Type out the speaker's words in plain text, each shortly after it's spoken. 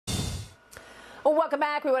Well, welcome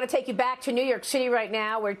back. We want to take you back to New York City right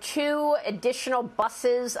now, where 2 additional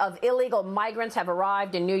buses of illegal migrants have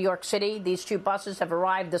arrived in New York City. These 2 buses have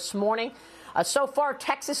arrived this morning. So far,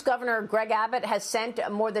 Texas Governor Greg Abbott has sent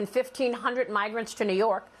more than 1,500 migrants to New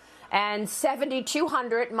York and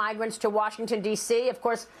 7,200 migrants to Washington, D.C. Of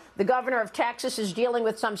course, the governor of Texas is dealing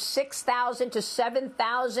with some 6,000 to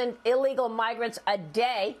 7,000 illegal migrants a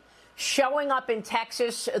day showing up in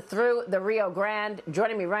Texas through the Rio Grande.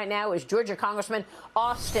 Joining me right now is Georgia Congressman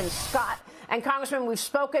Austin Scott. And Congressman, we've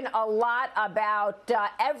spoken a lot about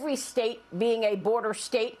every state being a border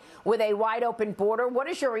state with a wide open border. What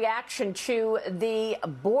is your reaction to the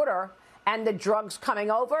border and the drugs coming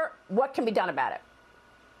over? What can be done about it?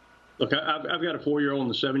 Look, I've got a 4-year-old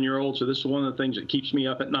and a 7-year-old, so this is one of the things that keeps me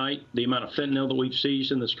up at night. The amount of fentanyl that we've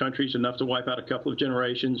seized in this country is enough to wipe out a couple of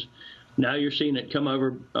generations. Now you're seeing it come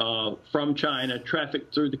over from China,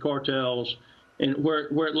 traffic through the cartels, and where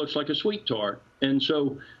it looks like a sweet tart. And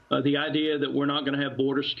so the idea that we're not going to have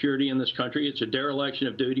border security in this country, it's a dereliction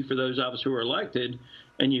of duty for those of us who are elected.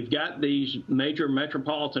 And you've got these major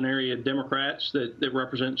metropolitan area Democrats that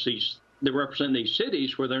represent these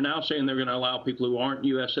cities where they're now saying they're going to allow people who aren't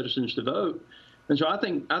U.S. citizens to vote. And so I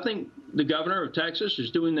think the governor of Texas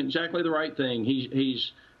is doing exactly the right thing.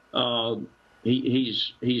 He's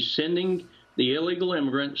sending the illegal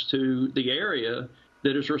immigrants to the area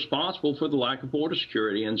that is responsible for the lack of border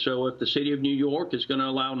security. And so if the city of New York is going to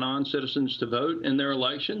allow non-citizens to vote in their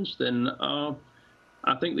elections, then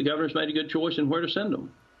I think the governor's made a good choice in where to send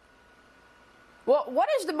them. Well, what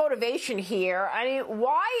is the motivation here? I mean,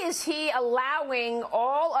 why is he allowing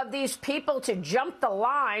all of these people to jump the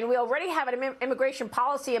line? We already have an immigration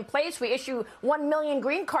policy in place. We issue 1 million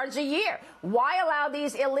green cards a year. Why allow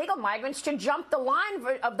these illegal migrants to jump the line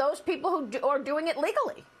of those people who are doing it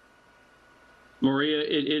legally? Maria,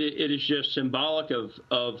 it is just symbolic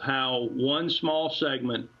of how one small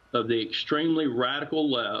segment of the extremely radical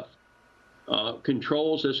left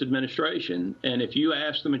controls this administration. And if you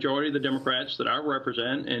ask the majority of the Democrats that I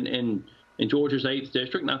represent in Georgia's 8th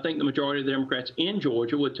district, and I think the majority of the Democrats in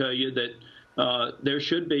Georgia would tell you that there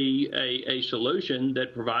should be a solution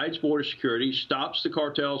that provides border security, stops the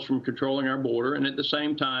cartels from controlling our border, and at the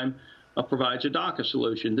same time provides a DACA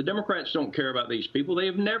solution. The Democrats don't care about these people. They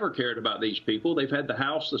have never cared about these people. They've had the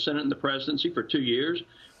House, the Senate, and the presidency for 2 years.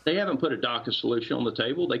 They haven't put a DACA solution on the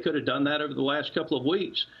table. They could have done that over the last couple of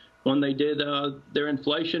weeks when they did their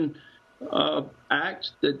inflation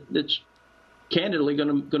act that's candidly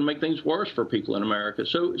going to make things worse for people in America.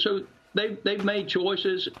 So they've made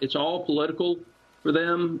choices. It's all political for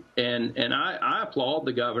them, and I applaud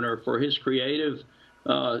the governor for his creative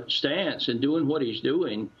stance in doing what he's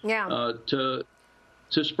doing to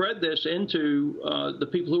spread this into the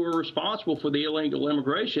people who are responsible for the illegal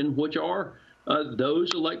immigration, which are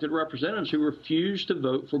those elected representatives who refuse to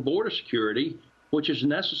vote for border security, which is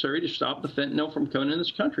necessary to stop the fentanyl from coming in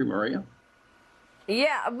this country, Maria.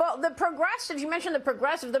 Yeah, well, the progressives, you mentioned the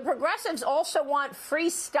progressives also want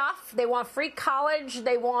free stuff. They want free college.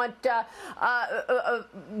 They want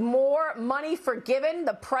more money forgiven.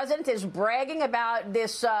 The president is bragging about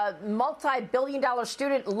this multi-billion-dollar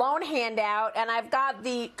student loan handout, and I've got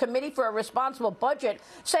the Committee for a Responsible Budget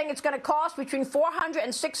saying it's going to cost between $400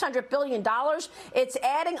 and $600 billion. It's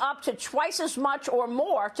adding up to twice as much or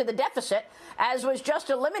more to the deficit as was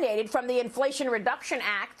just eliminated from the Inflation Reduction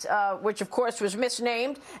Act, which, of course, was misnamed.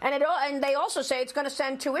 And they also say it's going to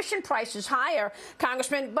send tuition prices higher,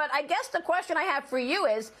 Congressman. But I guess the question I have for you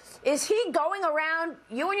is he going around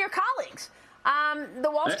you and your colleagues?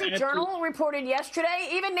 The Wall Street Journal reported yesterday,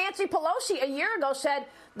 even Nancy Pelosi a year ago said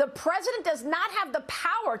the president does not have the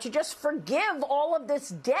power to just forgive all of this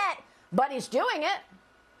debt, but he's doing it.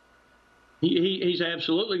 He's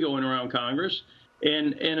absolutely going around Congress.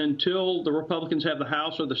 And until the Republicans have the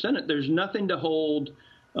House or the Senate, there's nothing to hold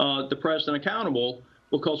the president accountable,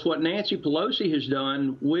 because what Nancy Pelosi has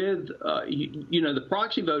done with, the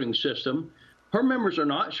proxy voting system, her members are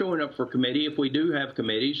not showing up for committee. If we do have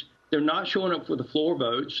committees, they're not showing up for the floor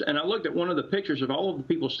votes. And I looked at one of the pictures of all of the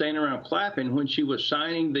people standing around clapping when she was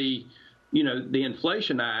signing the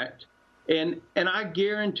Inflation Act. And I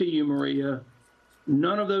guarantee you, Maria,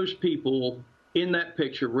 none of those people in that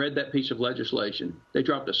picture read that piece of legislation. They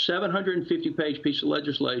dropped a 750-page piece of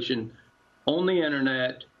legislation on the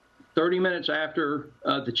internet 30 minutes after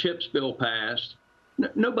the CHIPS bill passed.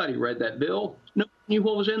 Nobody read that bill. Nobody knew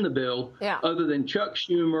what was in the bill other than Chuck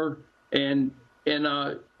Schumer and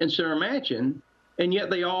Senator Manchin, and yet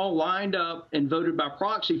they all lined up and voted by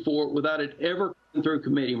proxy for it without it ever coming through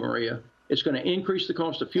committee, Maria. It's going to increase the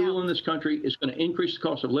cost of fuel in this country. It's going to increase the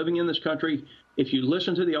cost of living in this country. If you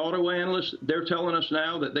listen to the auto analysts, they're telling us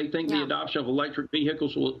now that they think the adoption of electric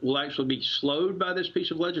vehicles will actually be slowed by this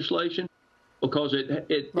piece of legislation because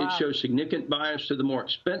it shows significant bias to the more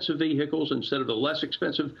expensive vehicles instead of the less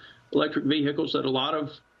expensive electric vehicles that a lot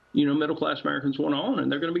of, middle-class Americans want to own, and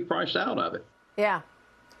they're going to be priced out of it. Yeah.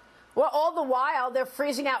 Well, all the while, they're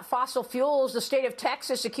freezing out fossil fuels. The state of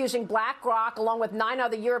Texas accusing BlackRock, along with 9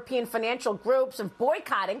 other European financial groups, of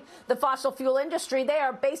boycotting the fossil fuel industry. They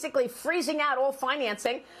are basically freezing out all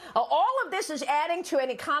financing. All of this is adding to an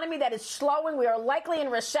economy that is slowing. We are likely in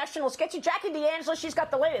recession. Let's get to Jackie D'Angelo. She's got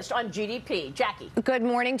the latest on GDP. Jackie. Good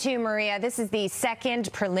morning to you, Maria. This is the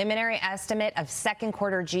second preliminary estimate of second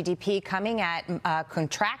quarter GDP, coming at a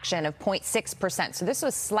contraction of 0.6%. So this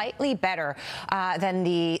was slightly better than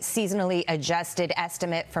the seasonally adjusted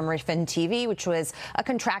estimate from Riffin TV, which was a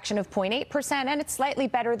contraction of 0.8%, and it's slightly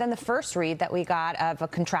better than the first read that we got of a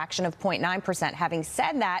contraction of 0.9%. Having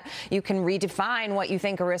said that, you can redefine what you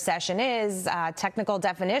think a recession is. Technical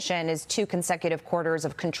definition is 2 consecutive quarters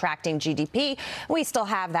of contracting GDP. We still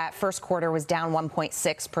have that. First quarter was down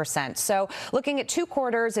 1.6%. So looking at 2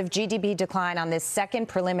 quarters of GDP decline on this second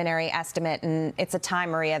preliminary estimate, and it's a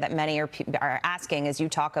time, Maria, that many are asking as you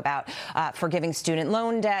talk about forgiving student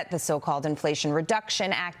loan debt, the so-called Inflation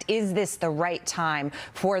Reduction Act. Is this the right time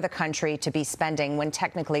for the country to be spending when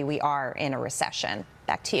technically we are in a recession?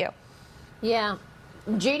 Back to you. Yeah.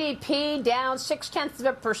 GDP down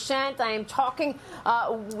 0.6%. I am talking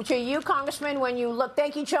to you, Congressman, when you look.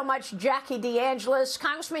 Thank you so much, Jackie D'Angelis.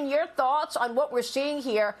 Congressman, your thoughts on what we're seeing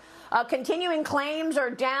here. Continuing claims are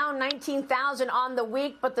down 19,000 on the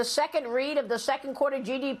week, but the second read of the second quarter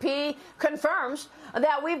GDP confirms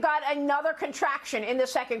that we've got another contraction in the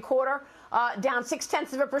second quarter, down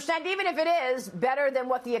 0.6%, even if it is better than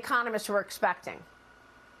what the economists were expecting.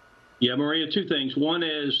 Yeah, Maria, 2 things. One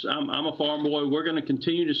is I'm a farm boy. We're going to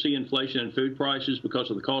continue to see inflation in food prices because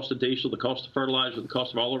of the cost of diesel, the cost of fertilizer, the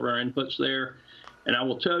cost of all of our inputs there. And I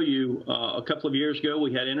will tell you, a couple of years ago,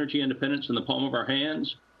 we had energy independence in the palm of our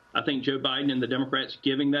hands. I think Joe Biden and the Democrats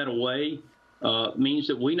giving that away means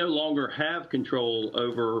that we no longer have control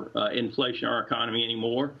over inflation in our economy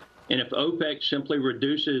anymore. And if OPEC simply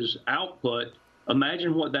reduces output,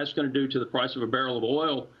 imagine what that's going to do to the price of a barrel of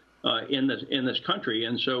oil in this country.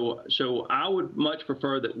 And so I would much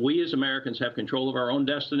prefer that we as Americans have control of our own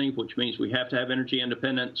destiny, which means we have to have energy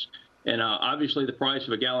independence. And obviously the price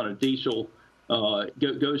of a gallon of diesel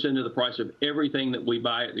goes into the price of everything that we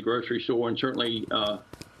buy at the grocery store, and certainly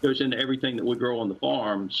goes into everything that we grow on the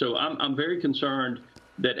farm. So I'm very concerned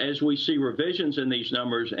that as we see revisions in these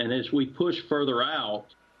numbers and as we push further out,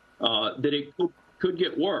 that it could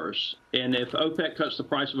get worse. And if OPEC cuts the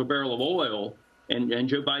price of a barrel of oil, and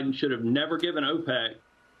Joe Biden should have never given OPEC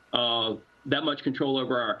that much control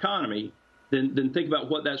over our economy, then think about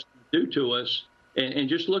what that's going to do to us. And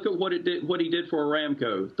just look at what he did for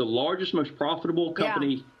Aramco, the largest, most profitable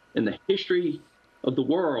company in the history of the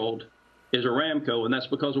world is Aramco, and that's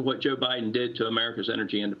because of what Joe Biden did to America's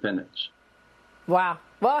energy independence. Wow.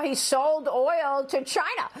 Well, he sold oil to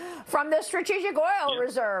China from the Strategic Oil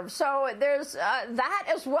Reserve. So there's that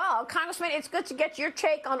as well. Congressman, it's good to get your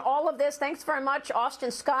take on all of this. Thanks very much.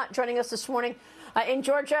 Austin Scott joining us this morning in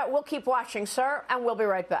Georgia. We'll keep watching, sir, and we'll be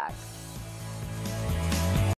right back.